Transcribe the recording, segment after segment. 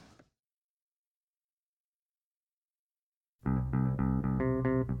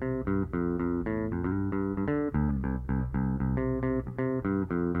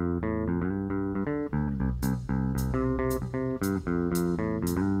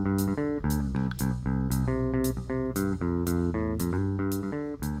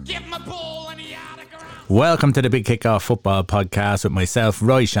Welcome to the Big Kickoff Football Podcast with myself,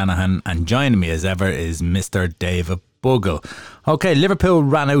 Roy Shanahan, and joining me as ever is Mr. David Buggle. Okay, Liverpool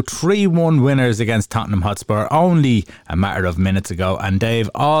ran out 3-1 winners against Tottenham Hotspur only a matter of minutes ago, and Dave,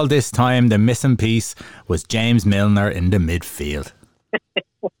 all this time the missing piece was James Milner in the midfield.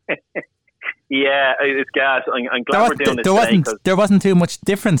 Yeah, it's gas. I'm glad we're doing this there wasn't too much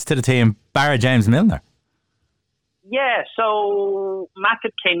difference to the team, bar James Milner. Yeah, so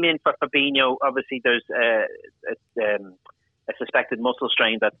Matip came in for Fabinho. Obviously, there's a suspected muscle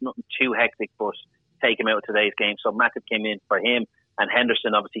strain that's nothing too hectic, but take him out of today's game. So Matip came in for him, and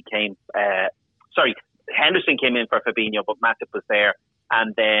Henderson obviously came. Henderson came in for Fabinho, but Matip was there,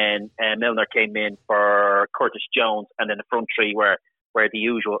 and then Milner came in for Curtis Jones, and then the front three were the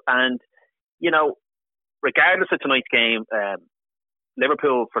usual. And you know, regardless of tonight's game.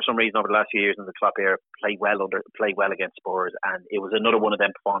 Liverpool, for some reason, over the last few years in the Klopp era, play well against Spurs, and it was another one of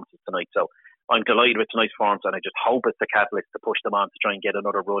them performances tonight. So I'm delighted with tonight's performance, and I just hope it's the catalyst to push them on to try and get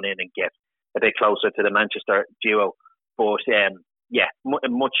another run in and get a bit closer to the Manchester duo. But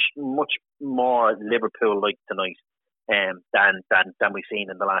much more Liverpool-like tonight than we've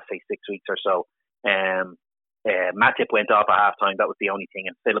seen in the last, say, 6 weeks or so. Matip went off at half-time. That was the only thing,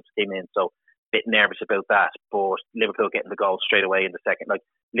 and Phillips came in. So bit nervous about that, but Liverpool getting the goal straight away in the second, like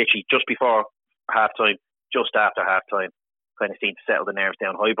literally just before half-time, just after half-time, kind of seemed to settle the nerves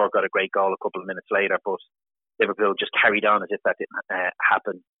down. Højbjerg got a great goal a couple of minutes later, but Liverpool just carried on as if that didn't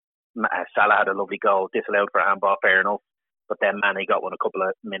happen. Salah had a lovely goal, disallowed for a handball, fair enough, but then Mane got one a couple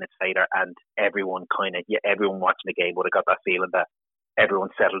of minutes later, and everyone watching the game would have got that feeling that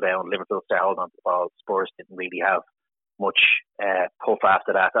everyone settled down. Liverpool started holding on to the ball. Spurs didn't really have much puff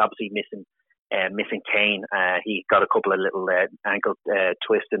after that. Obviously missing Kane. He got a couple of little ankle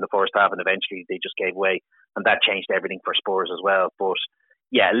twists in the first half, and eventually they just gave way, and that changed everything for Spurs as well. But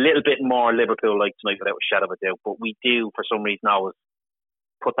yeah, a little bit more Liverpool like tonight without a shadow of a doubt, but we do for some reason always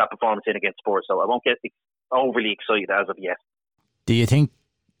put that performance in against Spurs, so I won't get overly excited as of yet. Do you think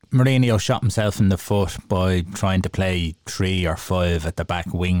Mourinho shot himself in the foot by trying to play 3 or 5 at the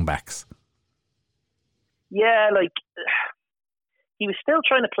back wing backs? Yeah, like he was still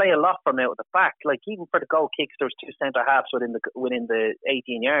trying to play a lot from out of the back. Like even for the goal kicks, there was 2 centre halves within the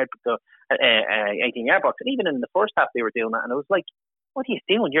 18-yard box, and even in the first half they were doing that. And I was like, "What are you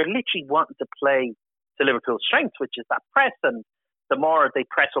doing? You're literally wanting to play to Liverpool's strength, which is that press. And the more they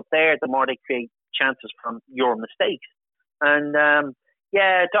press up there, the more they create chances from your mistakes." And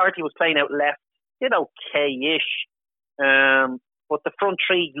Doherty was playing out left, did okay-ish, but the front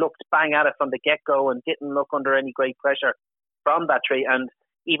three looked bang at it from the get-go and didn't look under any great pressure from that tree. And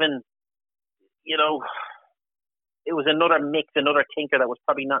even, it was another mix, another tinker that was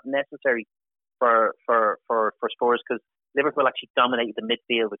probably not necessary for Spurs, because Liverpool actually dominated the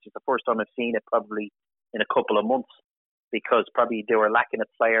midfield, which is the first time I've seen it probably in a couple of months, because probably they were lacking a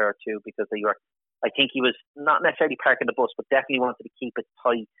player or two, because I think he was not necessarily parking the bus, but definitely wanted to keep it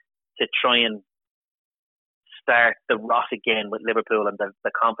tight to try and start the rot again with Liverpool, and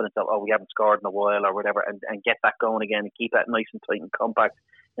the confidence of, we haven't scored in a while or whatever, and get that going again and keep that nice and tight and compact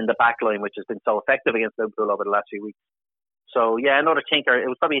in the back line, which has been so effective against Liverpool over the last few weeks. So yeah, another tinker. It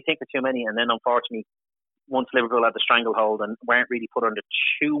was probably a tinker too many, and then unfortunately once Liverpool had the stranglehold and weren't really put under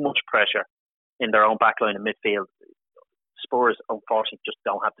too much pressure in their own back line and midfield, Spurs unfortunately just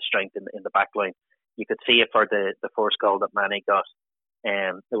don't have the strength in the back line. You could see it for the first goal that Mane got.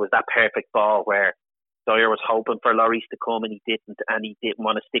 It was that perfect ball where Dyer was hoping for Lloris to come, and he didn't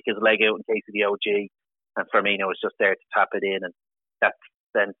want to stick his leg out in case of the OG, and Firmino was just there to tap it in, and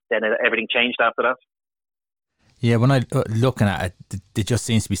then everything changed after that. Yeah, when I looking at it, there just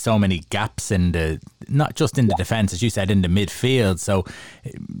seems to be so many gaps not just in the defence, as you said, in the midfield. So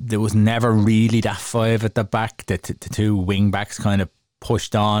there was never really that 5 at the back. The 2 wing backs kind of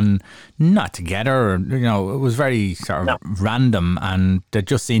pushed on, not together. It was very sort of random, and there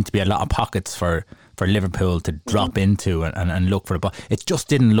just seemed to be a lot of pockets for Liverpool to drop into and look for the ball. It just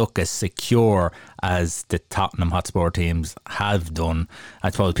didn't look as secure as the Tottenham Hotspur teams have done. I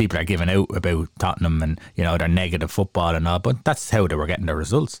suppose people are giving out about Tottenham and their negative football and all, but that's how they were getting their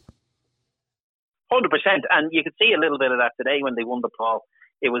results. 100%, and you could see a little bit of that today when they won the ball.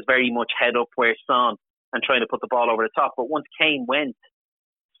 It was very much head up where Son and trying to put the ball over the top. But once Kane went,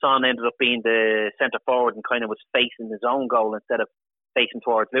 Son ended up being the centre forward and kind of was facing his own goal instead of facing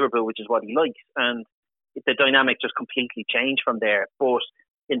towards Liverpool, which is what he likes. And the dynamic just completely changed from there. But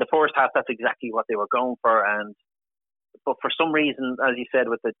in the first half, that's exactly what they were going for. But for some reason, as you said,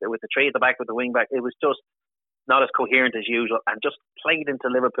 with the three at the back, with the wing back, it was just not as coherent as usual, and just played into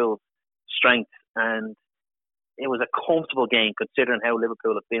Liverpool's strength. And it was a comfortable game considering how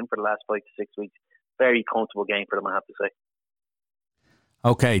Liverpool have been for the last 5 to 6 weeks. Very comfortable game for them, I have to say.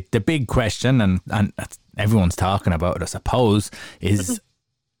 Okay, the big question, and everyone's talking about it, I suppose, is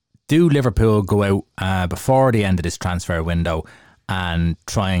do Liverpool go out before the end of this transfer window and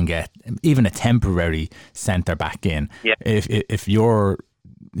try and get even a temporary centre back in? Yeah. If you're,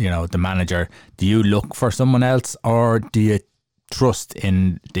 the manager, do you look for someone else, or do you trust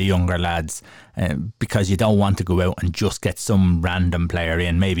in the younger lads because you don't want to go out and just get some random player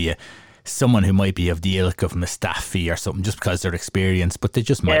in, maybe someone who might be of the ilk of Mustafi or something, just because they're experienced, but they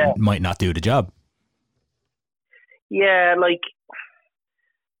just might not do the job? Yeah,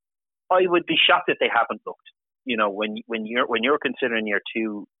 I would be shocked if they haven't looked. When you're considering your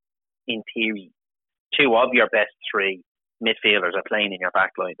two, in theory, two of your best three midfielders are playing in your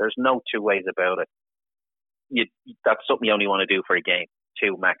back line, there's no two ways about it. That's something you only want to do for a game,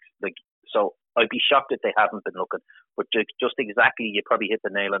 two max. So I'd be shocked if they haven't been looking. But just exactly, you probably hit the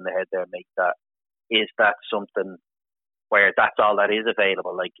nail on the head there, mate. Is that something where that's all that is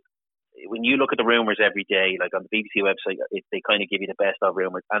available? When you look at the rumours every day, like on the BBC website, they kind of give you the best of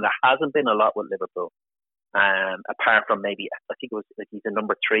rumours, and there hasn't been a lot with Liverpool. Apart from maybe, I think it was he's a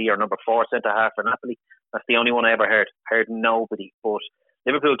number 3 or number 4 centre half for Napoli. That's the only one I ever heard. Heard nobody. But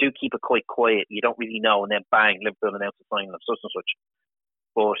Liverpool do keep it quite quiet. You don't really know, and then bang, Liverpool announce the signing of such and such.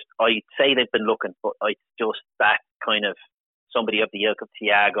 But I'd say they've been looking, but just that kind of somebody of the ilk of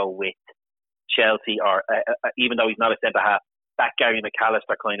Thiago with Chelsea, or even though he's not a centre half, that Gary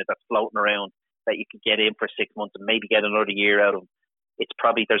McAllister kind of that's floating around that you could get in for 6 months and maybe get another year out of him. It's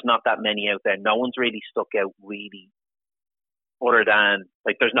probably, there's not that many out there. No one's really stuck out really, other than,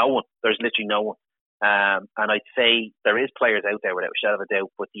 there's no one. There's literally no one. And I'd say there is players out there without a shadow of a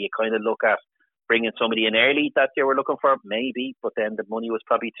doubt, but do you kind of look at bringing somebody in early that you were looking for? Maybe, but then the money was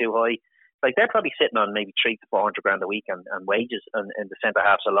probably too high. They're probably sitting on maybe 300 to 400 grand a week and wages in the centre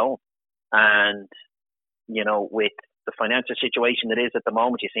halves alone. And, with the financial situation it is at the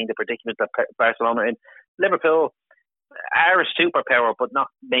moment, you've seen the predicament that Barcelona in. Liverpool are a superpower, but not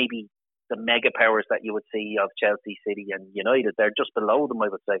maybe the mega powers that you would see of Chelsea, City and United. They're just below them, I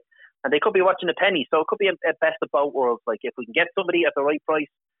would say. And they could be watching a penny, so it could be a best of both worlds. If we can get somebody at the right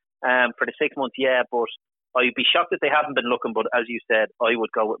price for the 6 months, yeah, but I'd be shocked if they haven't been looking. But as you said, I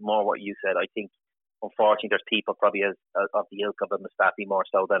would go with more what you said. I think, unfortunately, there's people probably of the ilk of a Mustafi more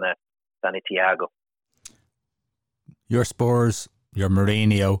so than a Thiago. Your Spurs, your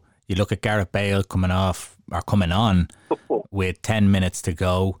Mourinho, you look at Gareth Bale coming on with 10 minutes to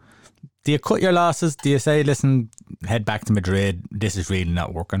go. Do you cut your losses? Do you say, listen, head back to Madrid, this is really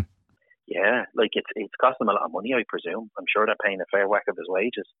not working? Yeah, it's cost them a lot of money, I presume. I'm sure they're paying a fair whack of his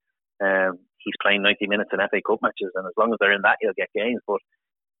wages. He's playing 90 minutes in FA Cup matches, and as long as they're in that, he'll get games. But,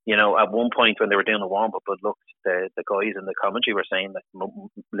 at one point when they were doing the warm-up, but look, the guys in the commentary were saying that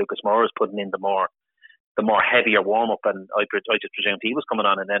Lucas Moura is putting in the more heavier warm-up, and I just presumed he was coming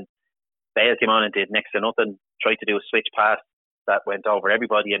on, and then Bale came on and did next to nothing, tried to do a switch pass that went over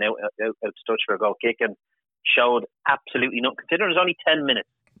everybody and out touch for a goal kick, and showed absolutely nothing. Considering it was only 10 minutes,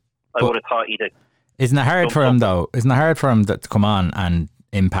 I would have thought he'd have. Isn't it hard for him, though? Isn't it hard for him to come on and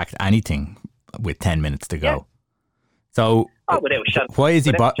impact anything with 10 minutes to go? Yeah. So why is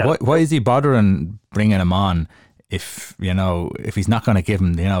he bothering bringing him on if he's not going to give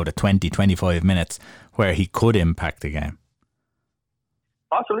him the 20-25 minutes where he could impact the game?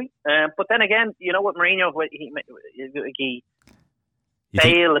 Possibly, but then again, what Mourinho, he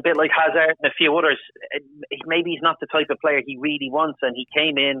Bale, a bit like Hazard and a few others, maybe he's not the type of player he really wants, and he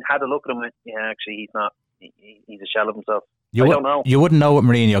came in, had a look at him, and actually he's not. He's a shell of himself. I don't know. You wouldn't know with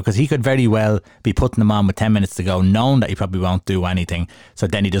Mourinho, because he could very well be putting him on with 10 minutes to go, knowing that he probably won't do anything, so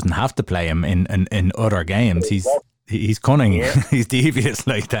then he doesn't have to play him in other games. He's cunning. Yeah. He's devious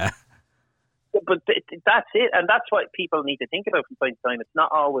like that. But that's it, and that's what people need to think about from time to time. It's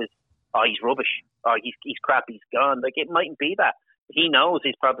not always, he's rubbish, he's crap, he's gone. It mightn't be that. He knows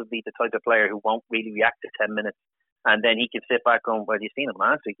he's probably the type of player who won't really react to 10 minutes, and then he can sit back going, well, you've seen him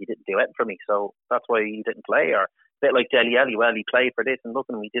last week, he didn't do anything for me, so that's why he didn't play. Or a bit like Dele Alli, well, he played for this and look,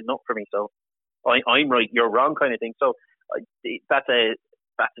 and he did nothing for me, so I'm right, you're wrong kind of thing. So that's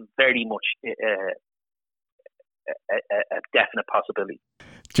very much a definite possibility.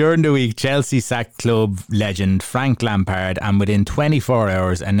 During the week, Chelsea sacked club legend Frank Lampard and within 24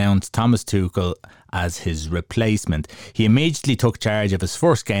 hours announced Thomas Tuchel as his replacement. He immediately took charge of his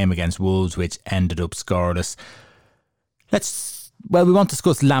first game against Wolves, which ended up scoreless. We won't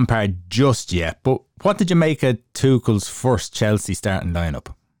discuss Lampard just yet, but what did you make of Tuchel's first Chelsea starting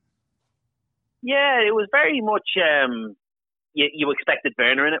lineup? Yeah, it was very much, you expected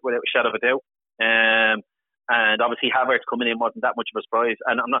Werner in it without a shadow of a doubt. And obviously Havertz coming in wasn't that much of a surprise.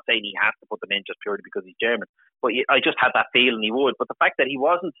 And I'm not saying he has to put them in just purely because he's German, but I just had that feeling he would. But the fact that he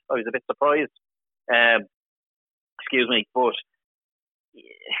wasn't, I was a bit surprised. Excuse me, but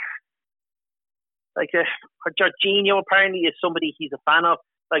Jorginho apparently is somebody he's a fan of.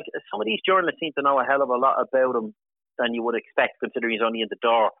 Like, some of these journalists seem to know a hell of a lot about him than you would expect, considering he's only in the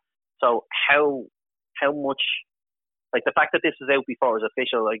door. So how much, like the fact that this is out before it was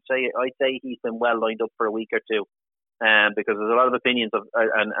official, I'd say he's been well lined up for a week or two, because there's a lot of opinions of,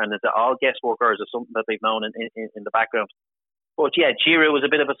 and is it all guesswork or is it something that they've known in the background? But yeah, Giroud was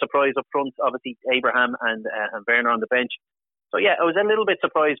a bit of a surprise up front. Obviously, Abraham and Werner on the bench. So yeah, I was a little bit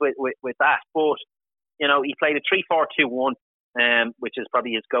surprised with that. But you know, he played a 3-4-2-1, which is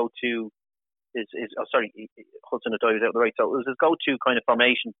probably his go-to. Hudson-Odoi was out the right, so it was his go-to kind of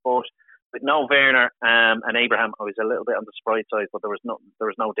formation. But with no Werner and Abraham, I was a little bit on the surprise side. But there was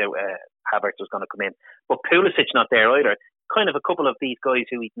no doubt Havertz was going to come in. But Pulisic not there either. Kind of a couple of these guys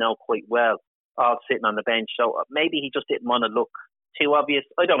who we know quite well, all sitting on the bench. So maybe he just didn't want to look too obvious.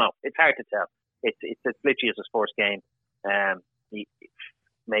 I don't know. It's hard to tell. It's literally his first game.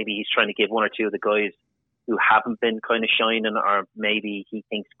 Maybe he's trying to give one or two of the guys who haven't been kind of shining, or maybe he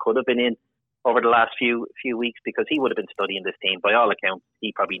thinks could have been in over the last few weeks, because he would have been studying this team. By all accounts,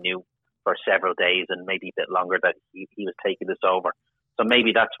 he probably knew for several days and maybe a bit longer that he was taking this over. So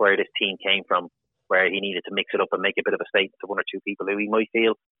maybe that's where this team came from, where he needed to mix it up and make a bit of a statement to one or two people who he might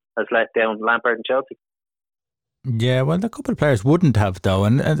feel has let down Lampard and Chelsea. Yeah, well, a couple of players wouldn't have, though,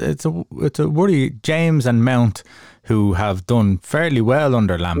 and it's a worry. James and Mount, who have done fairly well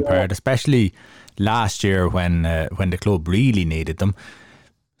under Lampard, especially last year when the club really needed them,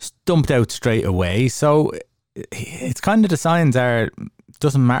 stumped out straight away. So it's kind of the signs are,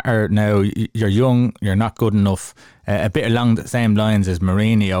 doesn't matter now, you're young, you're not good enough. A bit along the same lines as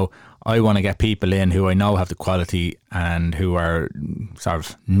Mourinho, I want to get people in who I know have the quality and who are sort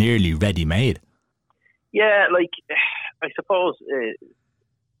of nearly ready-made. Yeah, like, I suppose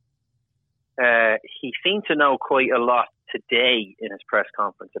he seemed to know quite a lot today in his press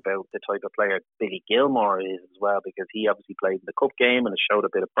conference about the type of player Billy Gilmore is as well, because he obviously played in the cup game and it showed a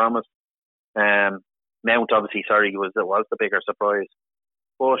bit of promise. Mount obviously, was the bigger surprise.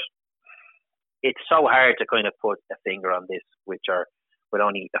 But it's so hard to kind of put a finger on this, with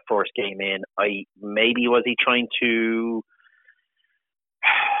only a first game in. Maybe was he trying to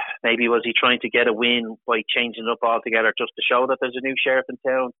get a win by changing it up altogether just to show that there's a new sheriff in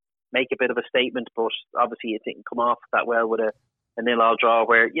town, make a bit of a statement, but obviously it didn't come off that well with a 0-0 draw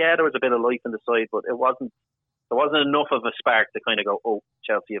where, yeah, there was a bit of life in the side, but there wasn't enough of a spark to kind of go, oh,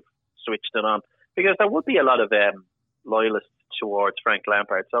 Chelsea have switched it on. Because there would be a lot of loyalists towards Frank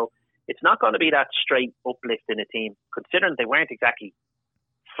Lampard. So it's not going to be that straight uplift in a team, considering they weren't exactly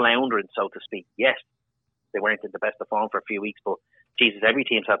floundering, so to speak. Yes, they weren't in the best of form for a few weeks, but Jesus, every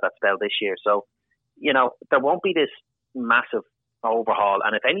team's had that spell this year. So, you know, there won't be this massive overhaul.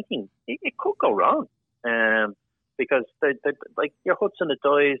 And if anything, it could go wrong. Because like your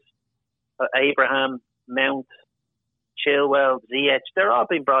Hudson-Odoi, Abraham, Mount, Chilwell, Ziyech, they're all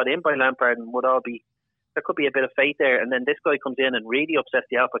being brought in by Lampard and there could be a bit of fate there. And then this guy comes in and really upsets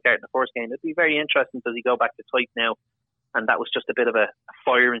the apple cart in the first game. It'd be very interesting. Does he go back to type now? And that was just a bit of a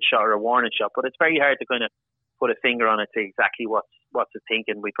firing shot or a warning shot. But it's very hard to kind of put a finger on it to exactly what's it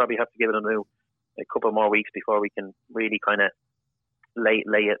thinking. We probably have to give it a couple more weeks before we can really kind of lay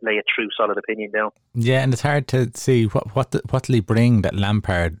a true solid opinion down. Yeah, and it's hard to see what did he bring that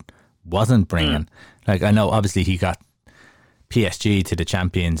Lampard wasn't bringing. Like, I know obviously he got PSG to the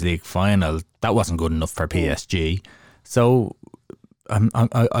Champions League final. That wasn't good enough for PSG. So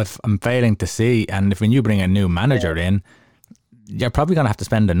I'm failing to see. And when you bring a new manager in, you're probably going to have to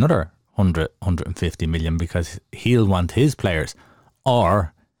spend another 150 million because he'll want his players.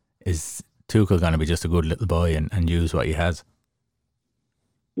 Or is Tuchel going to be just a good little boy and use what he has?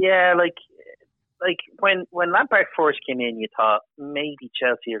 Yeah, like when Lampard first came in, you thought maybe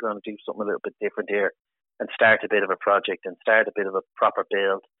Chelsea are going to do something a little bit different here and start a bit of a project and start a bit of a proper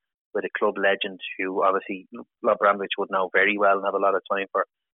build with a club legend who obviously Abramovich would know very well and have a lot of time for.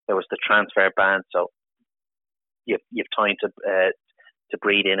 There was the transfer ban, so you've time to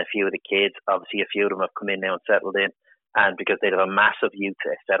breed in a few of the kids. Obviously, a few of them have come in now and settled in. and because they'd have a massive youth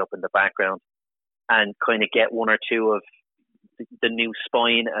set up in the background, and kind of get one or two of the new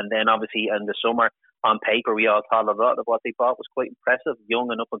spine, and then obviously in the summer, on paper, we all thought a lot of what they bought was quite impressive,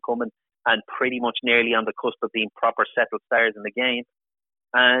 young and up and coming, and pretty much nearly on the cusp of being proper settled stars in the game.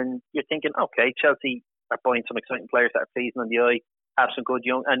 And you're thinking, okay, Chelsea are buying some exciting players that are pleasing on the eye, have some good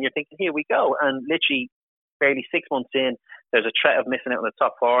young, and you're thinking, here we go. And literally, barely 6 months in, there's a threat of missing out on the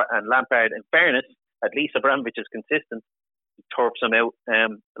top four, and Lampard, in fairness, at least Abramovich is consistent, he turps him out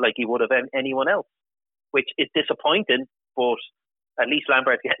like he would have anyone else, which is disappointing, but at least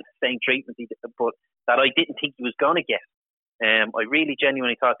Lampard's getting the same treatment but that I didn't think he was going to get. I really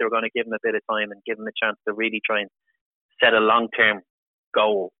genuinely thought they were going to give him a bit of time and give him a chance to really try and set a long-term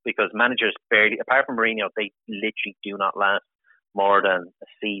goal, because managers barely, apart from Mourinho, they literally do not last more than a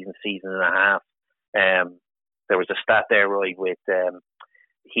season and a half. There was a stat there, Roy, with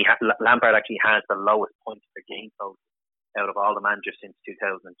Lampard actually has the lowest points per game total out of all the managers since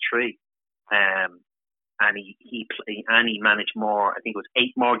 2003. And he managed more, I think it was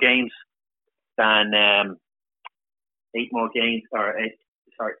 8 more games than more games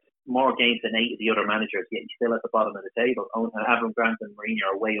than 8 of the other managers, yet he's still at the bottom of the table. Avram Grant and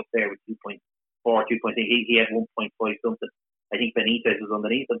Mourinho are way up there with 2.4, 2.8. He had 1.5 something. I think Benitez was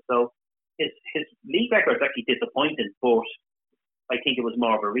underneath him. So his league record is actually disappointing, but I think it was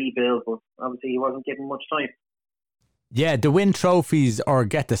more of a rebuild, but obviously he wasn't given much time. Yeah, the win trophies or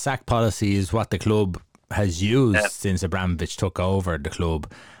get the sack policy is what the club has used since Abramovich took over the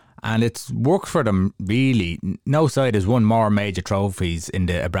club. And it's worked for them, really. No side has won more major trophies in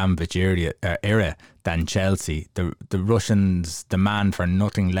the Abramovich era than Chelsea. The Russians' demand for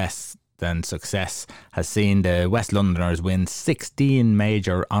nothing less than success has seen the West Londoners win 16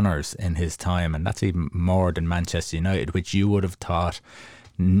 major honours in his time, and that's even more than Manchester United, which you would have thought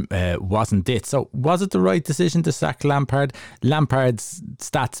wasn't it. So was it the right decision to sack Lampard? Lampard's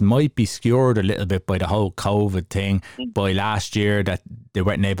stats might be skewed a little bit by the whole COVID thing, by last year that they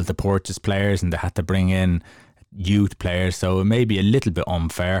weren't able to purchase players and they had to bring in youth players, so it may be a little bit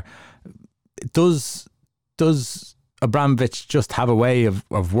unfair. Does Abramovich just have a way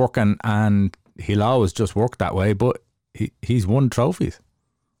of working, and he'll always just work that way, but he's won trophies?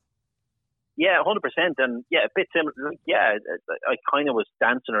 Yeah, 100%, and yeah, a bit similar. Yeah, I kind of was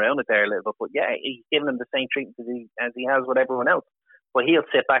dancing around it there a little bit, but yeah, he's giving them the same treatment as he has with everyone else. But he'll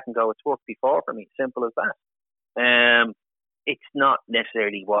sit back and go, "It's worked before for me." Simple as that. It's not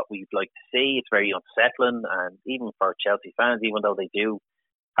necessarily what we'd like to see. It's very unsettling, and even for Chelsea fans, even though they do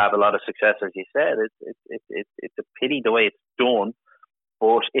have a lot of success, as you said, it's a pity the way it's done,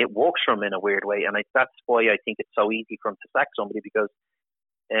 but it works for him in a weird way, and that's why I think it's so easy for him to sack somebody, because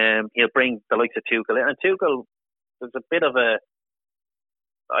he'll bring the likes of Tuchel in. And Tuchel, there's a bit of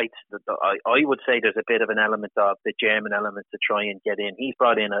I would say there's a bit of an element of the German element to try and get in. He's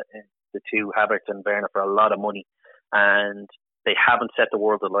brought in the two, Havertz and Werner, for a lot of money, and they haven't set the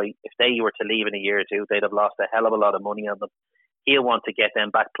world alight. If they were to leave in a year or two, they'd have lost a hell of a lot of money on them. He'll want to get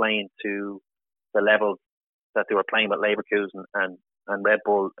them back playing to the level that they were playing with Leverkusen and Red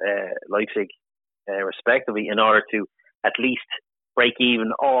Bull Leipzig, respectively, in order to at least break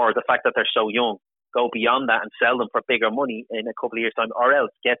even, or the fact that they're so young, go beyond that and sell them for bigger money in a couple of years' time, or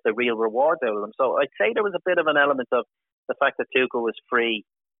else get the real reward out of them. So I'd say there was a bit of an element of the fact that Tuchel was free.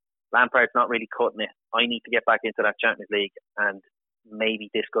 Lampard's not really cutting it. I need to get back into that Champions League, and maybe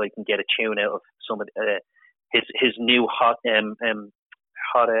this guy can get a tune out of some of his new hot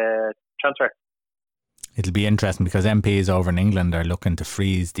transfer. It'll be interesting because MPs over in England are looking to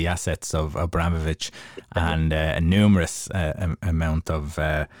freeze the assets of Abramovich and a numerous amount of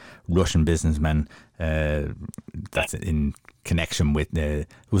Russian businessmen that's in connection with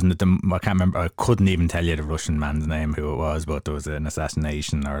wasn't it I can't remember, I couldn't even tell you the Russian man's name, who it was, but there was an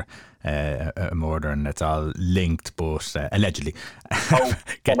assassination or a murder, and it's all linked, but allegedly. From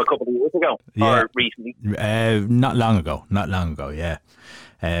a couple of years ago, or recently? Not long ago, yeah.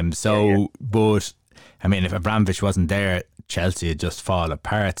 But I mean, if Abramovich wasn't there, Chelsea would just fall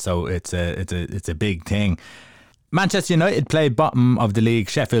apart. So it's a big thing. Manchester United played bottom of the league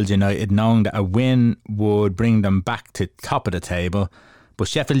Sheffield United, knowing that a win would bring them back to top of the table. But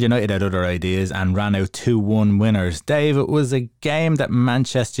Sheffield United had other ideas and ran out 2-1 winners. Dave, it was a game that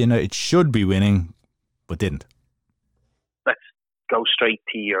Manchester United should be winning, but didn't. Let's go straight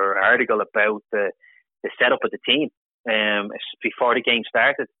to your article about the setup of the team. Before the game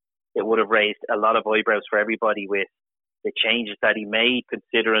started, it would have raised a lot of eyebrows for everybody with the changes that he made,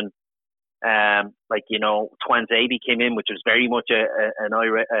 considering, Twanzebe came in, which was very much an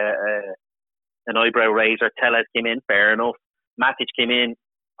eyebrow raiser. Tellez came in, fair enough. Matic came in,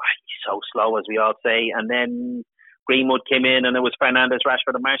 he's so slow, as we all say. And then Greenwood came in and it was Fernandes,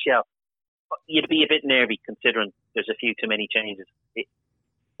 Rashford and Martial, you'd be a bit nervy considering there's a few too many changes. It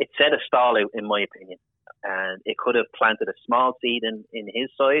set a stall out, in my opinion, and it could have planted a small seed in his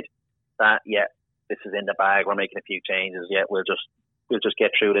side that, yeah, this is in the bag, we're making a few changes, yeah, we'll just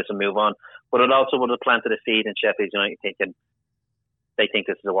get through this and move on. But it also would have planted a seed in Sheffield United thinking, they think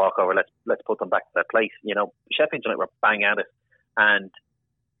this is a walkover, let's put them back to their place. You know, Sheffield United were bang at it, and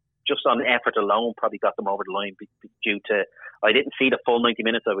just on effort alone probably got them over the line due to, I didn't see the full 90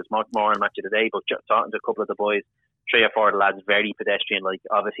 minutes, I was more on Match of the Day, but talking to a couple of the boys, 3 or 4 of the lads, very pedestrian, like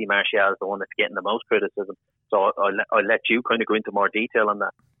obviously Martial is the one that's getting the most criticism, so I'll let you kind of go into more detail on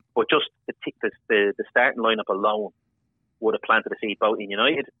that. But just the starting lineup alone would have planted a seed both in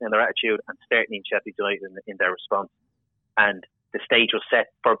United in their attitude and certainly in Sheffield United in their response. And the stage was set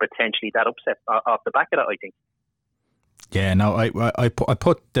for potentially that upset off the back of that, I think. Yeah, no, I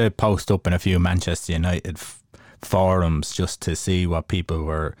put the post up in a few Manchester United forums just to see what people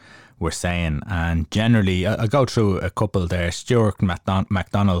were saying, and generally I go through a couple there. Stuart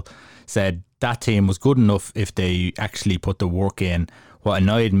MacDonald said that team was good enough if they actually put the work in. What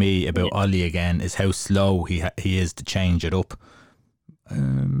annoyed me about Ollie again is how slow he is to change it up.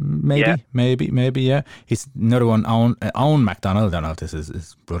 Maybe, yeah. He's another one, Owen McDonald. I don't know if this is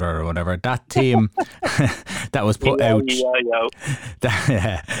his brother or whatever. That team that was put out,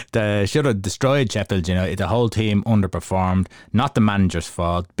 that should have destroyed Sheffield United. The whole team underperformed. Not the manager's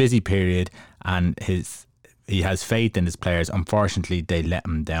fault. Busy period, and he has faith in his players. Unfortunately, they let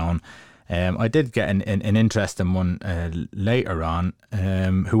him down. I did get an interesting one later on.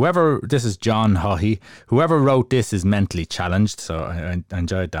 This is John Haughey. Whoever wrote this is mentally challenged, so I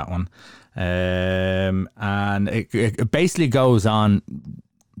enjoyed that one. And it basically goes on,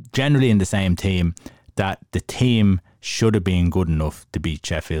 generally in the same team, that the team should have been good enough to beat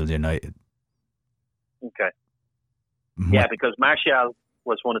Sheffield United. Okay. Yeah, because Martial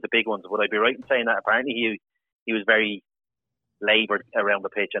was one of the big ones. Would I be right in saying that? Apparently he was very laboured around the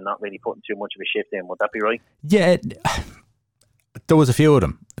pitch and not really putting too much of a shift in. Would that be right? Yeah, there was a few of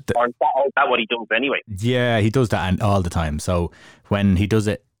them. Or is that what he does anyway? Yeah, he does that all the time. So when he does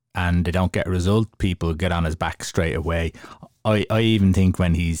it and they don't get a result, people get on his back straight away. I even think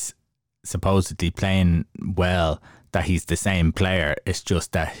when he's supposedly playing well, that he's the same player. It's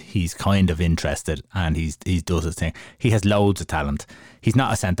just that he's kind of interested and he does his thing. He has loads of talent. He's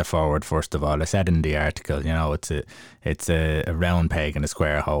not a centre forward, first of all. I said in the article, you know, it's a round peg in a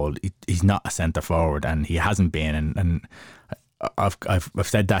square hole. He's not a centre forward, and he hasn't been. And I've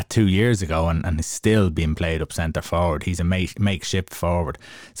said that 2 years ago, and he's still being played up centre forward. He's a makeshift forward,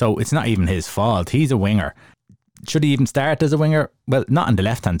 so it's not even his fault. He's a winger. Should he even start as a winger? Well, not on the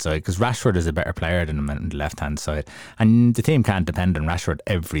left-hand side, because Rashford is a better player than him on the left-hand side. And the team can't depend on Rashford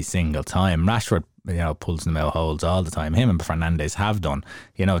every single time. Rashford, you know, pulls them out holes all the time. Him and Fernandes have done.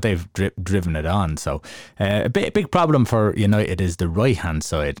 You know, they've driven it on. So a big problem for United is the right-hand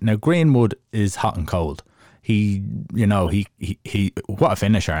side. Now, Greenwood is hot and cold. He what a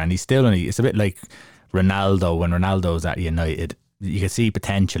finisher. And he's still it's a bit like Ronaldo. When Ronaldo's at United, you can see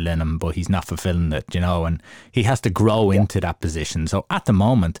potential in him, but he's not fulfilling it, you know, and he has to grow into that position. So at the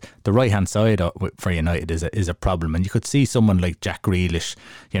moment, the right hand side for United is a problem, and you could see someone like Jack Grealish,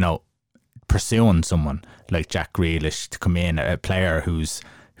 you know, pursuing someone like Jack Grealish to come in, a player who's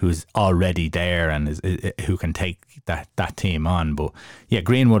already there and who can take that team on. But yeah,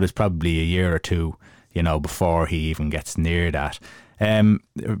 Greenwood is probably a year or two, you know, before he even gets near that.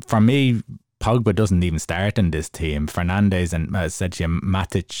 For me, Pogba doesn't even start in this team. Fernandes and, as I said to you,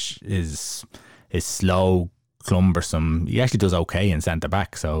 Matic is slow, cumbersome. He actually does okay in centre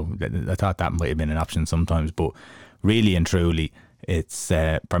back, so I thought that might have been an option sometimes. But really and truly, it's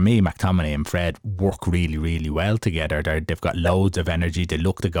for me, McTominay and Fred work really, really well together. They've got loads of energy. They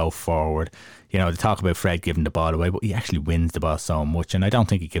look to go forward. You know, they talk about Fred giving the ball away, but he actually wins the ball so much, and I don't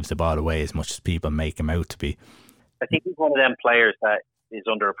think he gives the ball away as much as people make him out to be. I think he's one of them players that is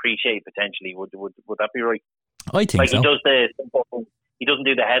underappreciated potentially. Would that be right? I think so. He doesn't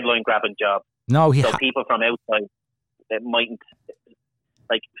do the headline grabbing job. No, so people from outside that mightn't,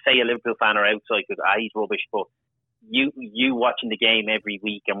 like, say a Liverpool fan or outside, because he's rubbish. But you watching the game every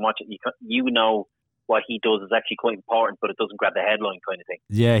week and watching, you know what he does is actually quite important, but it doesn't grab the headline kind of thing.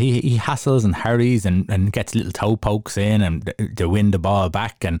 Yeah, he hassles and hurries and gets little toe pokes in and to win the ball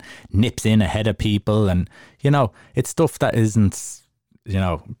back and nips in ahead of people, and you know, it's stuff that isn't, you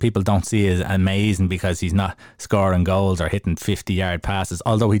know, people don't see as amazing because he's not scoring goals or hitting 50-yard passes.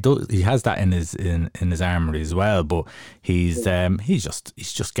 Although he has that in his armoury as well. But he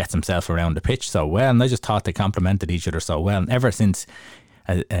just gets himself around the pitch so well, and I just thought they complemented each other so well. And ever since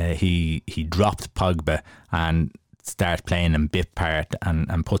he dropped Pogba and start playing in bit part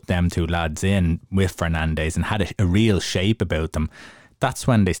and put them two lads in with Fernandes and had a real shape about them, that's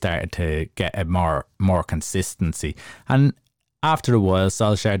when they started to get a more consistency. And after a while,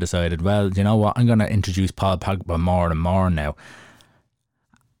 Solskjaer decided, well, you know what, I'm going to introduce Paul Pogba more and more now.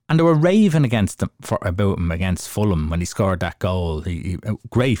 And they were raving about him against Fulham when he scored that goal.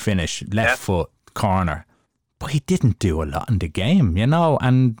 Great finish, left foot, corner. But he didn't do a lot in the game, you know,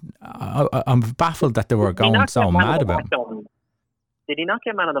 and I'm baffled that they were going so mad about him. Did he not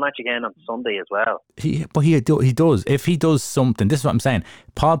get man of the match again on Sunday as well? He does. If he does something, this is what I'm saying.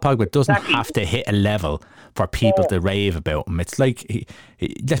 Paul Pogba doesn't have to hit a level for people to rave about him. It's like,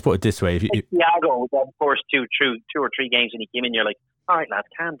 let's put it this way. Thiago, the first two or three games when he came in, you're like, all right, lads,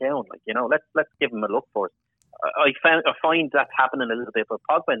 calm down. Like, you know, let's give him a look for it. I find that happening a little bit with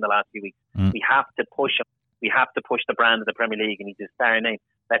Pogba in the last few weeks. We have to push him. We have to push the brand of the Premier League, and he's a star name.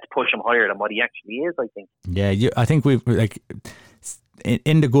 Let's push him higher than what he actually is, I think. Yeah, I think we've, like,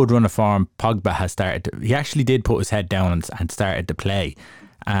 in the good run of form, Pogba has started he actually did put his head down and started to play.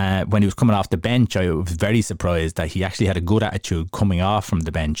 When he was coming off the bench, I was very surprised that he actually had a good attitude coming off from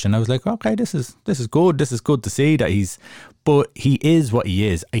the bench, and I was like, okay, this is good. This is good to see that but he is what he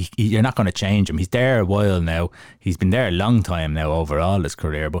is. You're not going to change him. He's there a while now. He's been there a long time now overall his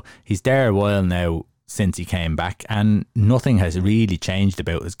career, but he's there a while now since he came back, and nothing has really changed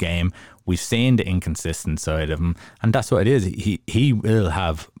about his game. We've seen the inconsistent side of him, and that's what it is. He will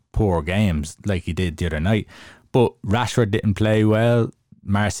have poor games like he did the other night, but Rashford didn't play well,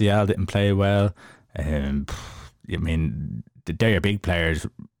 Martial didn't play well. I mean, they're your big players,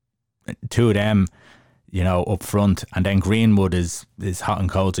 two of them, you know, up front, and then Greenwood is hot and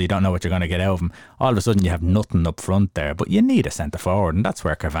cold, so you don't know what you're going to get out of him. All of a sudden you have nothing up front there, but you need a centre forward, and that's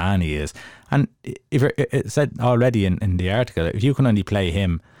where Cavani is. And if it said already in the article, if you can only play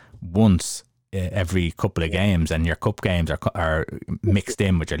him once every couple of games, and your cup games are mixed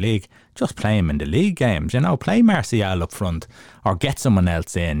in with your league, just play him in the league games, you know. Play Martial up front, or get someone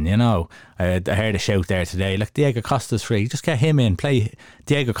else in, you know. I heard a shout there today, like, Diego Costa's free, just get him in, play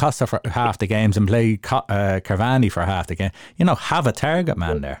Diego Costa for half the games and play Cavani for half the game, you know. Have a target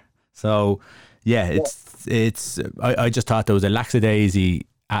man there. So yeah, I just thought there was a lackadaisy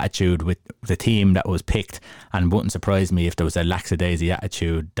attitude with the team that was picked, and wouldn't surprise me if there was a lackadaisy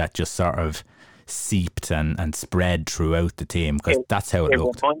attitude that just sort of seeped and spread throughout the team, because that's how it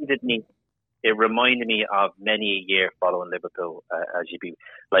looked. It reminded me of many a year following Liverpool, as you'd be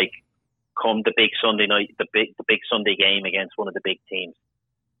like, come the big Sunday night, the big Sunday game against one of the big teams,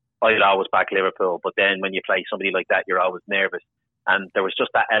 I'd always back Liverpool, but then when you play somebody like that, you're always nervous. And there was just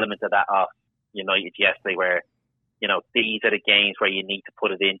that element of that off United yesterday, where, you know, these are the games where you need to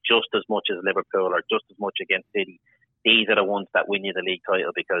put it in just as much as Liverpool, or just as much against City. These are the ones that win you the league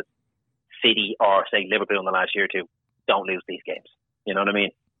title, because City, or say Liverpool in the last year or two, don't lose these games. You know what I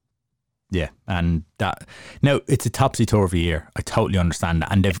mean? Yeah, and that, now it's a topsy-turvy year. I totally understand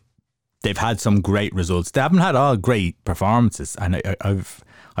that, and they've had some great results. They haven't had all great performances, and I've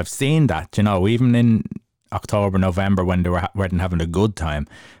seen that, you know, even in October, November, when they weren't having a good time,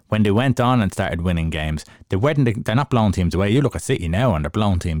 when they went on and started winning games, they're not blowing teams away. You look at City now and they're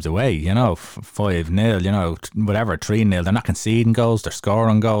blowing teams away, you know, 5-0, you know, whatever, 3-0. They're not conceding goals, they're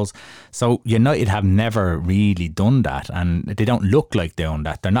scoring goals. So United have never really done that, and they don't look like doing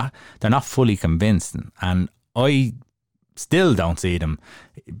that. They're not fully convinced, and I still don't see them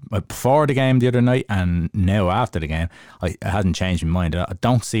before the game the other night, and now after the game, I hadn't changed my mind. I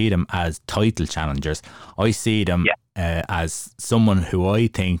don't see them as title challengers. I see them as someone who I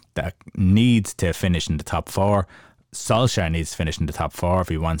think that needs to finish in the top four. Solskjaer needs to finish in the top four if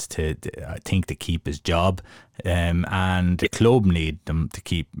he wants to keep his job, and the club need them to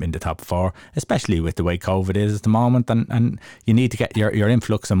keep in the top four, especially with the way COVID is at the moment, and you need to get your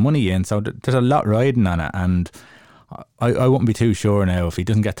influx of money in, so there's a lot riding on it, and I wouldn't be too sure now if he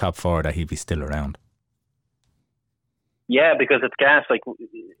doesn't get top four that he'd be still around. Yeah, because it's gas. Like,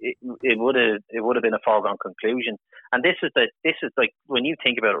 it would have been a foregone conclusion. And this is like, when you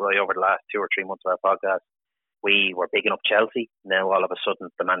think about it, right, over the last 2 or 3 months of our podcast, we were bigging up Chelsea. Now all of a sudden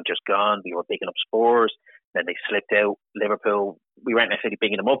the manager's gone. We were bigging up Spurs. Then they slipped out. Liverpool, we weren't necessarily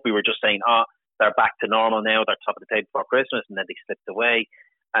bigging them up. We were just saying, they're back to normal now. They're top of the table before Christmas, and then they slipped away.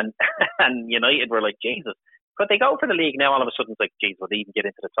 And and United were like, Jesus. But they go for the league now, all of a sudden it's like, geez, will they even get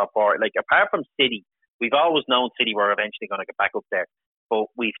into the top four? Like, apart from City, we've always known City were eventually going to get back up there. But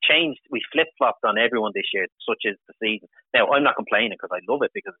we flip-flopped on everyone this year, such as the season. Now, I'm not complaining, because I love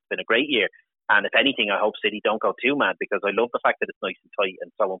it, because it's been a great year. And if anything, I hope City don't go too mad, because I love the fact that it's nice and tight and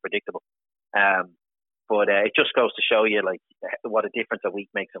so unpredictable. But it just goes to show you, like, what a difference a week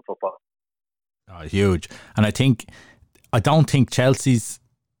makes in football. Oh, huge. And I don't think Chelsea's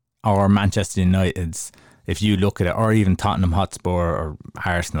or Manchester United's, if you look at it, or even Tottenham Hotspur or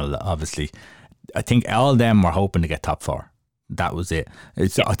Arsenal, obviously, I think all of them were hoping to get top four. That was it.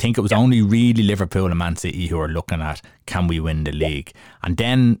 I think it was only really Liverpool and Man City who were looking at, can we win the league? And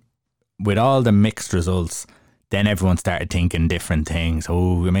then with all the mixed results, then everyone started thinking different things.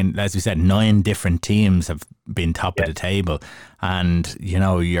 Oh, I mean, as we said, 9 different teams have been top of the table. And,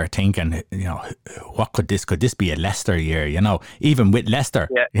 you're thinking, what could this be a Leicester year? Even with Leicester,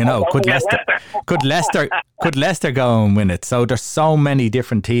 could Leicester go and win it? So there's so many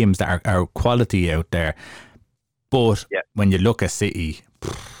different teams that are quality out there. But when you look at City,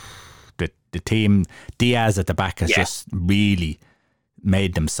 the team, Diaz at the back has just really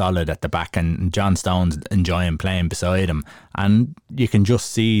made them solid at the back, and John Stone's enjoying playing beside him, and you can just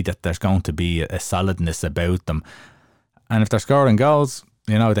see that there's going to be a solidness about them. And if they're scoring goals,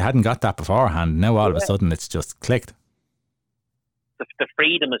 they hadn't got that beforehand. Now all of a sudden it's just clicked. The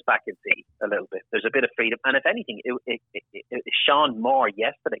freedom is back in City a little bit. There's a bit of freedom, and if anything, it shone more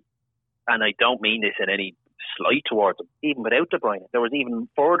yesterday. And I don't mean this in any slight towards him. Even without De Bruyne, there was even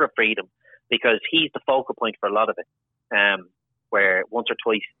further freedom because he's the focal point for a lot of it. Where once or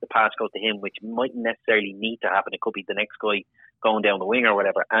twice the pass goes to him, which mightn't necessarily need to happen. It could be the next guy going down the wing or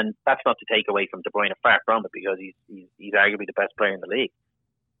whatever. And that's not to take away from De Bruyne, far from it, because he's arguably the best player in the league.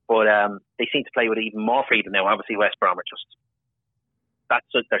 But they seem to play with even more freedom now. Obviously, West Brom are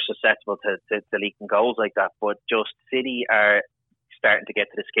they're susceptible to leaking goals like that. But just City are starting to get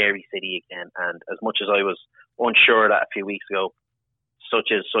to the scary City again. And as much as I was unsure of that a few weeks ago, such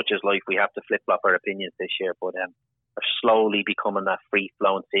as life, we have to flip flop our opinions this year. But are slowly becoming that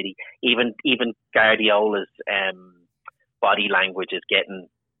free-flowing City. Even Guardiola's body language is getting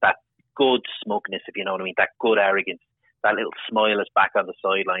that good smugness, if you know what I mean, that good arrogance, that little smile is back on the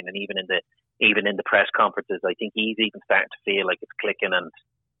sideline, and even in the press conferences, I think he's even starting to feel like it's clicking and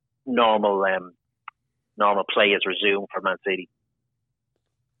normal play has resumed for Man City.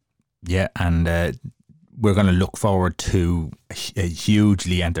 Yeah, and we're going to look forward to a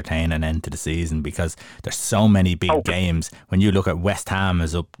hugely entertaining end to the season because there's so many big games. When you look at West Ham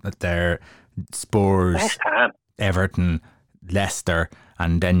is up there, Spurs, Everton, Leicester,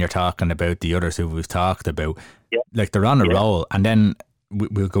 and then you're talking about the others who we've talked about. Yeah. Like they're on a roll, and then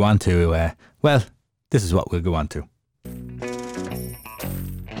we'll go on to, this is what we'll go on to.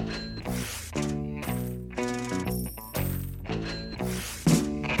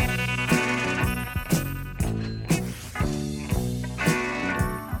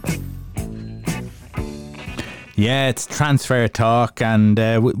 Yeah, it's transfer talk, and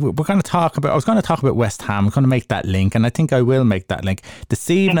we're going to talk about. I was going to talk about West Ham. I'm going to make that link, and I think I will make that link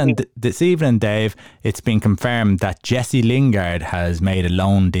this evening. Dave, it's been confirmed that Jesse Lingard has made a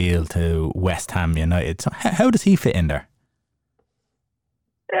loan deal to West Ham United. So, how does he fit in there?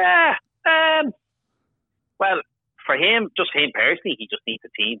 Well, for him, just him personally, he just needs a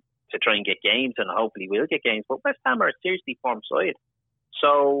team to try and get games, and hopefully will get games. But West Ham are a seriously formed side,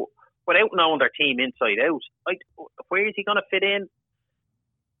 so without knowing their team inside out, where is he going to fit in?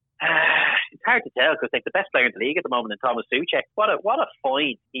 It's hard to tell because the best player in the league at the moment is Thomas Tuchel. What a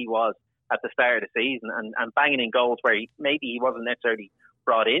find he was at the start of the season and banging in goals where maybe he wasn't necessarily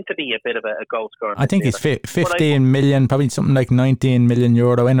brought in to be a bit of a goal scorer. I think he's 15 million, probably something like 19 million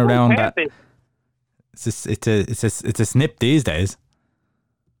euro in around that. It's a snip these days.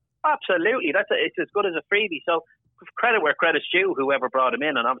 Absolutely, it's as good as a freebie. So credit where credit's due, whoever brought him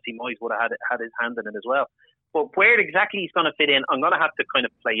in, and obviously Moyes would have had his hand in it as well. But where exactly he's going to fit in, I'm going to have to kind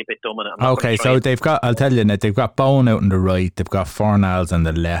of play a bit dumb in it. Okay, so I'll tell you now, they've got Bowen out on the right, they've got Fornals on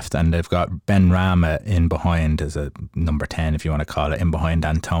the left, and they've got Ben Rama in behind as a number 10, if you want to call it, in behind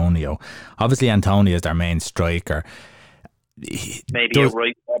Antonio. Obviously, Antonio is their main striker. Maybe a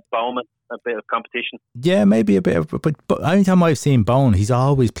right Bowman, a bit of competition. Yeah, maybe a bit of, but anytime I've seen Bowen, he's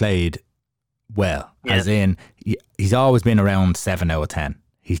always played well, as in he's always been around 7 out of 10.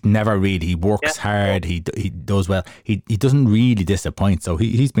 He's never really, he works hard, he does well, he doesn't really disappoint, so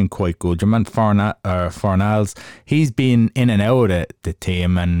he's been quite good. Jermaine Fornals, he's been in and out of the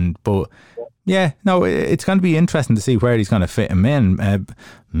team, it's going to be interesting to see where he's going to fit him in.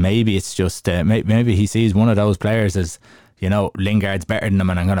 Maybe it's just maybe he sees one of those players as, Lingard's better than him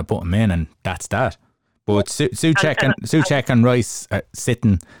and I'm going to put him in, and that's that. But Souček and Rice are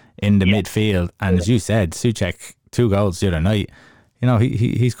sitting in the midfield, and as you said, Souček 2 goals the other night.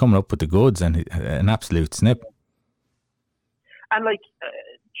 He's coming up with the goods and an absolute snip. And it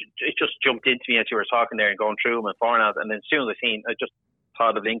just jumped into me as you were talking there and going through him and Fornals, and then as soon as I just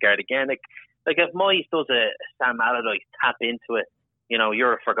thought of Lingard again. Like if Moyes does a Sam Allardyce tap into it,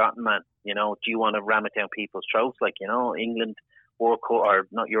 you're a forgotten man. You know, do you want to ram it down people's throats? Like, you know, England World Cup or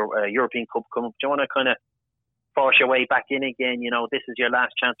not your European Cup come up. Do you want to kind of force your way back in again? You know, this is your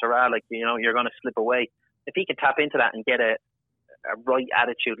last chance hurrah. Like, you know, you're going to slip away. If he can tap into that and get a right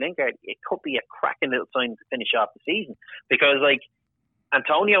attitude, Lingard, it could be a cracking little sign to finish off the season. Because, like,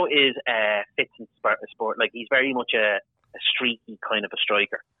 Antonio is fits in sport. Like, he's very much a streaky kind of a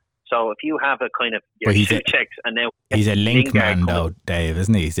striker. So if you have a kind of your two checks and now he's a link man though, Dave,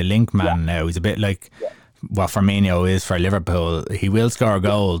 isn't he? He's a link man now. He's a bit like what Firmino is for Liverpool. He will score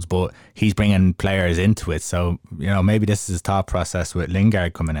goals, but he's bringing players into it. So, you know, maybe this is his thought process with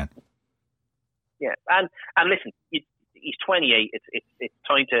Lingard coming in. Yeah, and listen, he's 28. It's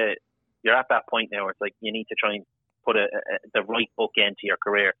time to. You're at that point now where it's like you need to try and put the right bookend to your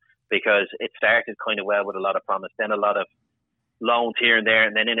career, because it started kind of well with a lot of promise, then a lot of loans here and there,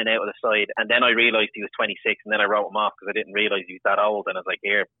 and then in and out of the side. And then I realised he was 26, and then I wrote him off because I didn't realise he was that old. And I was like,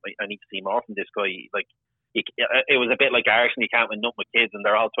 here, I need to see more from this guy. Like, it was a bit like Arsenal. You can't win nothing with kids, and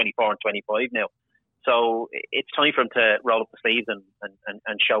they're all 24 and 25 now. So it's time for him to roll up the sleeves and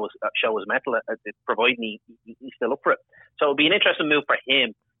show his mettle, providing he's still up for it. So it'll be an interesting move for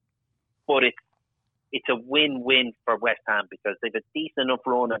him, but it's a win-win for West Ham because they've a decent enough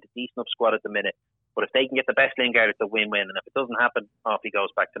run and a decent enough squad at the minute. But if they can get the best Lingard, it's a win-win. And if it doesn't happen, off he goes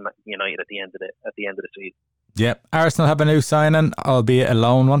back to United at the end of the season. Yep, Arsenal have a new signing, albeit a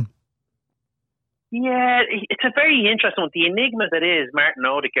loan one. Yeah, it's a very interesting one. The enigma that is Martin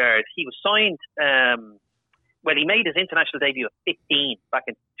Odegaard. He was signed. He made his international debut at 15 back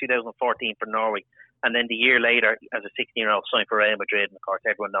in 2014 for Norway, and then the year later, as a 16-year-old, signed for Real Madrid. And of course,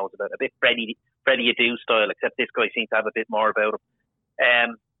 everyone knows about it. A bit Freddie Adu style, except this guy seems to have a bit more about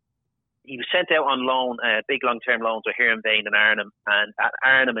him. He was sent out on loan, big long-term loans with Hiram Vane and Arnhem, and at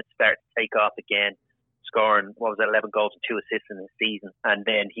Arnhem it started to take off again, scoring 11 goals and 2 assists in the season, and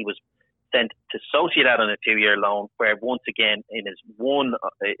then he was sent to Sociedad on a 2-year loan, where once again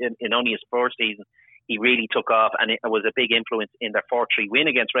in only his first season he really took off, and it was a big influence in their 4-3 win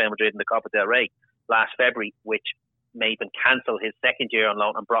against Real Madrid in the Copa del Rey last February, which made them cancel his second year on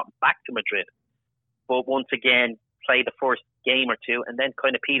loan and brought him back to Madrid. But once again, played the first game or two and then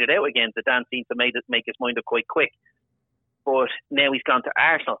kind of petered out again. Zidane seemed to make his mind up quite quick. But now he's gone to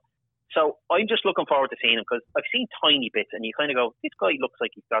Arsenal. So I'm just looking forward to seeing him, because I've seen tiny bits and you kind of go, this guy looks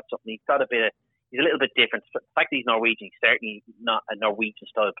like he's got something. He's a little bit different. The fact that he's Norwegian, he's certainly not a Norwegian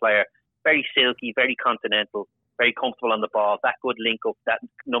style player. Very silky, very continental, very comfortable on the ball. That good link up, that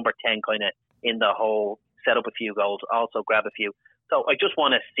number 10 kind of in the hole, set up a few goals, also grab a few. So I just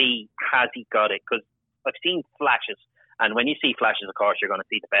want to see, has he got it? Because I've seen flashes, and when you see flashes, of course, you're going to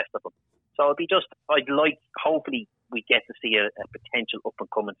see the best of them. So hopefully we get to see a potential up and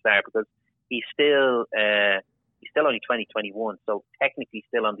coming star, because he's still only 2021, so technically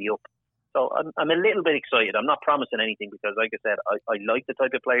still on the up. So I'm a little bit excited. I'm not promising anything because, like I said, I like the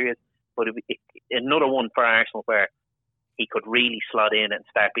type of player he is, but another one for Arsenal where he could really slot in and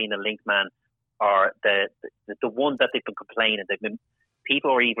start being a link man, or the one that they've been complaining.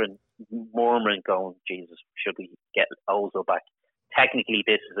 People are even murmuring, going, Jesus, should we get Ozil back? Technically,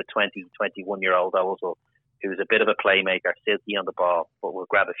 this is a 21-year-old Ozil who's a bit of a playmaker, silky on the ball, but will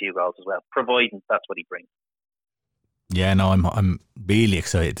grab a few goals as well, providing that's what he brings. Yeah, no, I'm really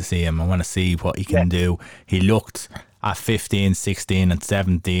excited to see him. I want to see what he can do. He looked at 15, 16 and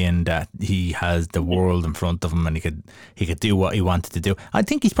 17 that he has the world in front of him, and he could do what he wanted to do. I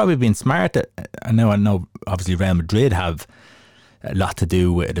think he's probably been smart. I know obviously Real Madrid have a lot to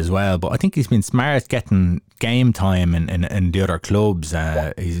do with it as well, but I think he's been smart getting game time in the other clubs.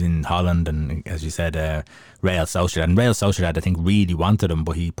 He's in Holland and, as you said, Real Sociedad. And Real Sociedad, I think, really wanted him,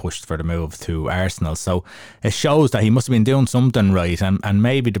 but he pushed for the move to Arsenal. So it shows that he must have been doing something right, and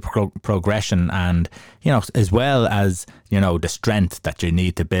maybe the progression, and, you know, as well as, you know, the strength that you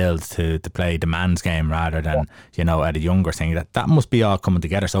need to build to play the man's game rather than, you know, at a younger thing. That must be all coming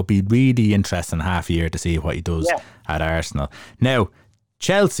together. So it'll be really interesting half year to see what he does at Arsenal. Now,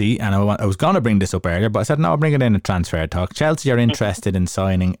 Chelsea, and I was going to bring this up earlier, but I said, no, I'll bring it in a transfer talk. Chelsea are interested in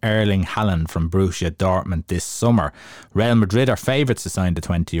signing Erling Haaland from Borussia Dortmund this summer. Real Madrid are favourites to sign the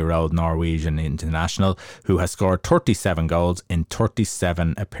 20-year-old Norwegian international, who has scored 37 goals in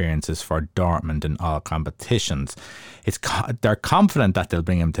 37 appearances for Dortmund in all competitions. They're confident that they'll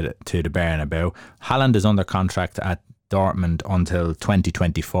bring him to the Bernabeu. Haaland is under contract at Dortmund until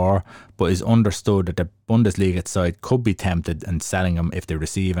 2024, but is understood that the Bundesliga side could be tempted in selling him if they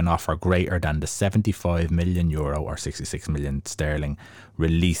receive an offer greater than the €75 million or 66 million sterling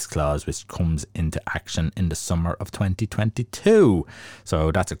release clause, which comes into action in the summer of 2022.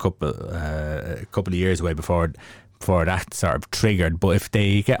 So that's a couple of years away before before that sort of triggered. But if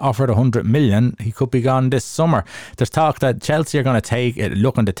they get offered 100 million, he could be gone this summer. There's talk that Chelsea are going to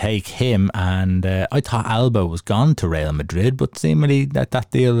looking to take him, and I thought Alba was gone to Real Madrid, but seemingly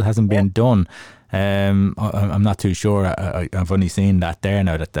that deal hasn't been done. I'm not too sure. I've only seen that there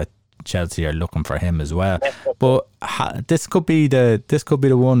now that Chelsea are looking for him as well. But this could be the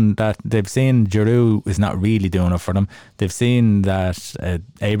one that they've seen. Giroud is not really doing it for them. They've seen that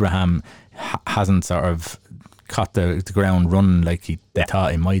Abraham hasn't sort of caught the ground running like they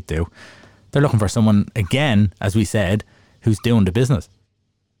thought he might do. They're looking for someone again, as we said, who's doing the business.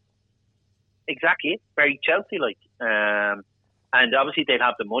 Exactly, very Chelsea-like. And obviously they'd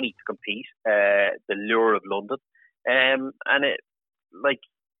have the money to compete, the lure of London. And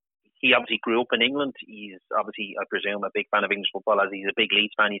he obviously grew up in England. He's obviously, I presume, a big fan of English football, as he's a big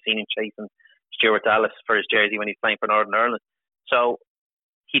Leeds fan. You've seen him chasing Stuart Dallas for his jersey when he's playing for Northern Ireland. So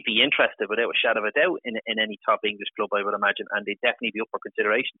he'd be interested without a shadow of a doubt in any top English club, I would imagine, and they'd definitely be up for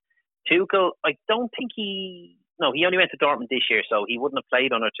consideration. Tuchel, I don't think he only went to Dortmund this year, so he wouldn't have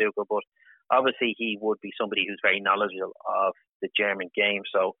played under Tuchel, but obviously he would be somebody who's very knowledgeable of the German game.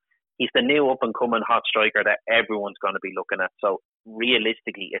 So he's the new up-and-coming hot striker that everyone's going to be looking at. So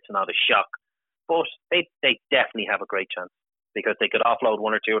realistically, it's not a shock. But they definitely have a great chance, because they could offload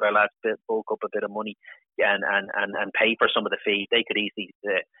one or two of their lads, bulk up a bit of money and pay for some of the fee. They could easily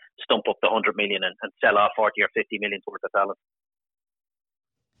stump up the 100 million and sell off 40 or 50 million worth of talent.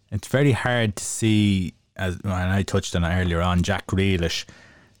 It's very hard to see, and I touched on it earlier on, Jack Grealish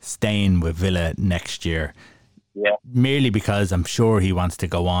staying with Villa next year. Yeah. Merely because I'm sure he wants to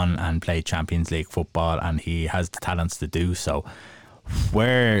go on and play Champions League football, and he has the talents to do so.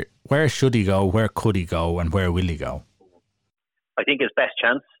 Where should he go? Where could he go? And where will he go? I think his best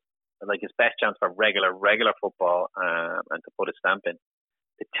chance for regular football, and to put a stamp in,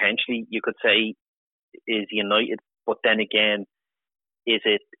 potentially you could say, is United. But then again, is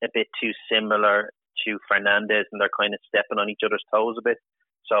it a bit too similar to Fernandes, and they're kind of stepping on each other's toes a bit?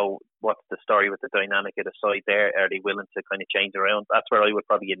 So what's the story with the dynamic of the side there? Are they willing to kind of change around? That's where I would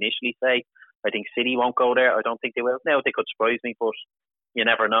probably initially say. I think City won't go there. I don't think they will. Now, they could surprise me, but you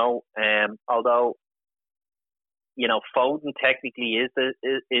never know. Although, Foden technically is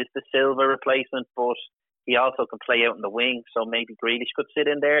the Silva replacement, but he also can play out in the wing. So maybe Grealish could sit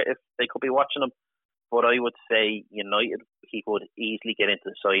in there if they could be watching him. But I would say United, he would easily get into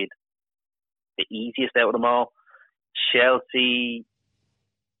the side. The easiest out of them all. Chelsea,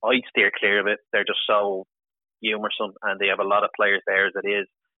 I'd steer clear of it. They're just so humoursome, and they have a lot of players there as it is.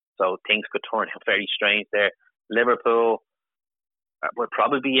 So things could turn out very strange there. Liverpool would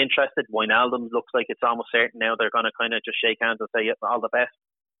probably be interested. Wijnaldum looks like it's almost certain now they're going to kind of just shake hands and say, all the best.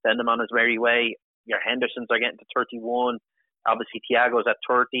 Send him on his merry way. Your Hendersons are getting to 31. Obviously, Thiago's at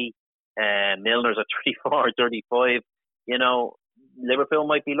 30. Milner's at 34, 35. Liverpool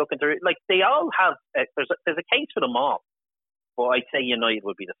might be looking to... they all have... There's a case for them all. But I'd say United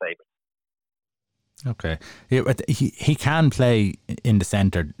would be the favourite. Okay. He can play in the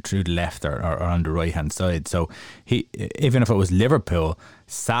centre through the left or on the right hand side. So even if it was Liverpool,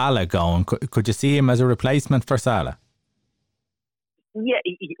 Salah going, could you see him as a replacement for Salah? Yeah,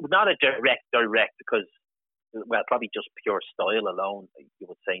 not a direct because, well, probably just pure style alone, you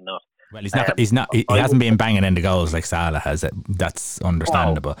would say not. Well, he hasn't been banging in the goals like Salah has. That's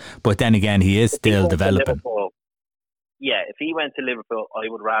understandable. No. But then again, he is still developing. Yeah, if he went to Liverpool, I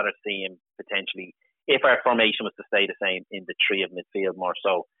would rather see him potentially, if our formation was to stay the same, in the three of midfield more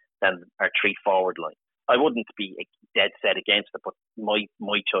so than our three forward line. I wouldn't be dead set against it, but my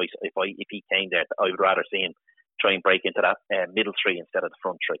choice, if he came there, I would rather see him try and break into that middle three instead of the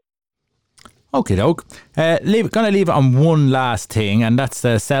front three. Okay, doke. Going to leave it on one last thing, and that's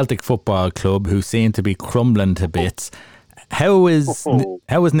the Celtic Football Club, who seem to be crumbling to bits. How is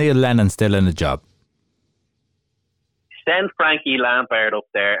Neil Lennon still in the job? Send Frankie Lampard up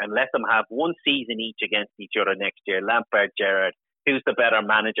there and let them have one season each against each other next year. Lampard, Gerrard, who's the better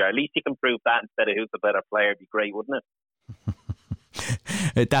manager? At least you can prove that instead of who's the better player. It'd be great, wouldn't it?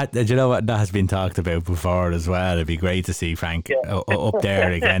 You know what, that has been talked about before as well. It'd be great to see Frank up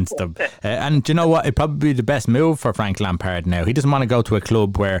there against them. And do you know what? It'd probably be the best move for Frank Lampard now. He doesn't want to go to a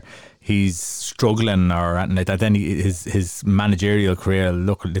club where he's struggling or anything like that. Then his managerial career will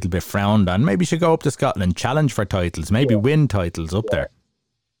look a little bit frowned on. Maybe he should go up to Scotland, challenge for titles, maybe win titles up there.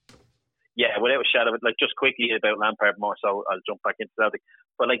 Yeah, without a shadow of it. Just quickly about Lampard more, so I'll jump back into Celtic.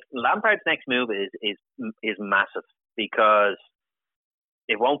 But Lampard's next move is massive, because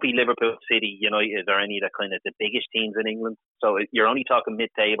it won't be Liverpool, City, United, or any of the kind of the biggest teams in England. So you're only talking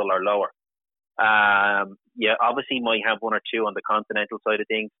mid-table or lower. Obviously might have one or two on the continental side of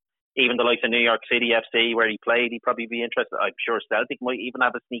things. even the likes of New York City FC where he played, he'd probably be interested. I'm sure Celtic might even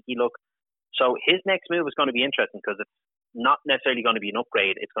have a sneaky look. So his next move is going to be interesting because it's not necessarily going to be an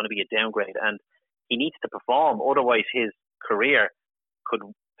upgrade, it's going to be a downgrade, and he needs to perform, otherwise his career could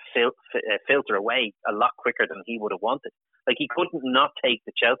filter away a lot quicker than he would have wanted. Like, he couldn't not take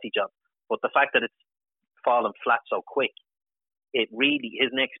the Chelsea job, but the fact that it's fallen flat so quick, it really, his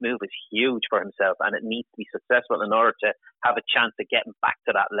next move is huge for himself, and it needs to be successful in order to have a chance of getting back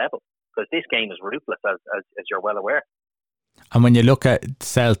to that level, because this game is ruthless, as you're well aware. And when you look at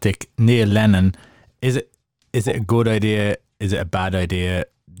Celtic, Neil Lennon, is it a good idea? Is it a bad idea?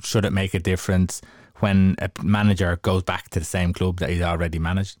 Should it make a difference when a manager goes back to the same club that he's already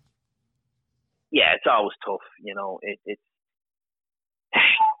managed? Yeah, it's always tough. It's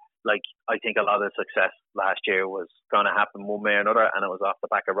like, I think a lot of the success last year was going to happen one way or another, and it was off the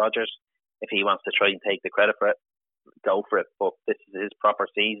back of Rodgers. If he wants to try and take the credit for it, go for it. But this is his proper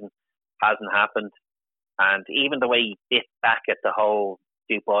season. Hasn't happened. And even the way he bit back at the whole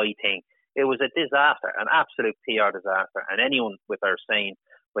Dubai thing, it was a disaster, an absolute PR disaster. And anyone with their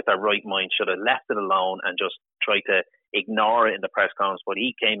right mind should have left it alone and just tried to ignore it in the press conference. But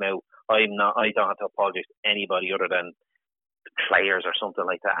he came out, I don't have to apologize to anybody other than the players or something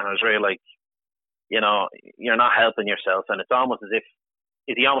like that. And I was really like, you're not helping yourself. And it's almost as if,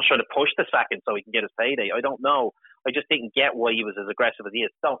 is he almost trying to push the second so he can get his payday? I don't know. I just didn't get why he was as aggressive as he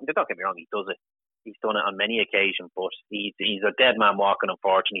is. Don't get me wrong, he does it. He's done it on many occasions, but he's a dead man walking,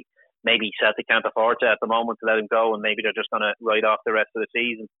 unfortunately. Maybe Celtic can't afford to at the moment to let him go, and maybe they're just going to write off the rest of the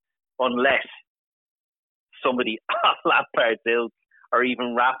season, unless somebody Lampard's ilk, or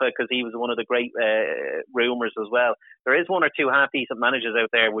even Rafa, because he was one of the great rumours as well. There is one or two half-decent managers out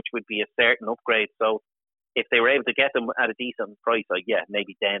there which would be a certain upgrade. So if they were able to get them at a decent price,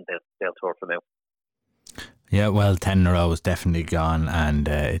 maybe then they'll turf them out. Yeah, well, 10 in a row is definitely gone, and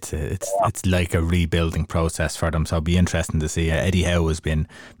it's like a rebuilding process for them. So it'll be interesting to see. Eddie Howe has been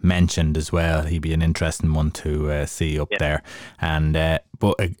mentioned as well. He'd be an interesting one to see up there. And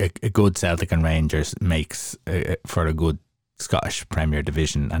but a good Celtic and Rangers makes for a good Scottish Premier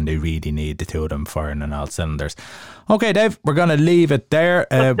Division, and they really need the two of them firing on all cylinders. Okay, Dave, we're going to leave it there.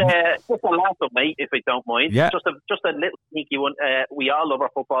 Just a last one, mate, if I don't mind. Yeah. Just a little sneaky one. We all love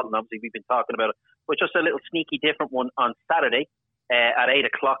our football, and obviously we've been talking about it, but just a little sneaky different one on Saturday at 8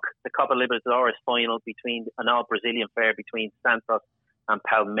 o'clock, the Copa Libertadores final between an all-Brazilian fair between Santos and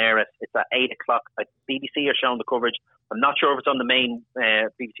Palmeiras. It's at 8 o'clock. BBC are showing the coverage. I'm not sure if it's on the main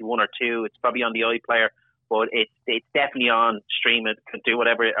BBC 1 or 2. It's probably on the iPlayer. But it's definitely on stream. It can do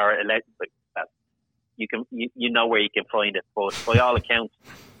whatever, or you know where you can find it. But by all accounts,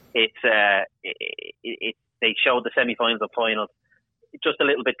 they showed the semi-finals and finals. It's just a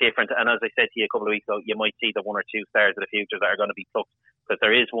little bit different. And as I said to you a couple of weeks ago, you might see the one or two stars of the future that are going to be plucked, because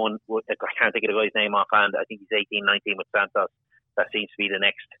there is one. I can't think of the guy's name offhand. I think he's 18, 19 with Santos. That seems to be the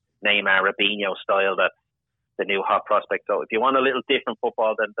next Neymar, Robinho style. That's the new hot prospect. So if you want a little different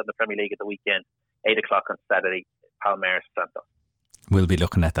football than the Premier League at the weekend, 8 o'clock on Saturday, Palmeiras Santos. We'll be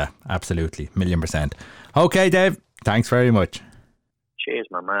looking at that. Absolutely. 1,000,000%. Okay, Dave. Thanks very much. Cheers,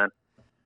 my man.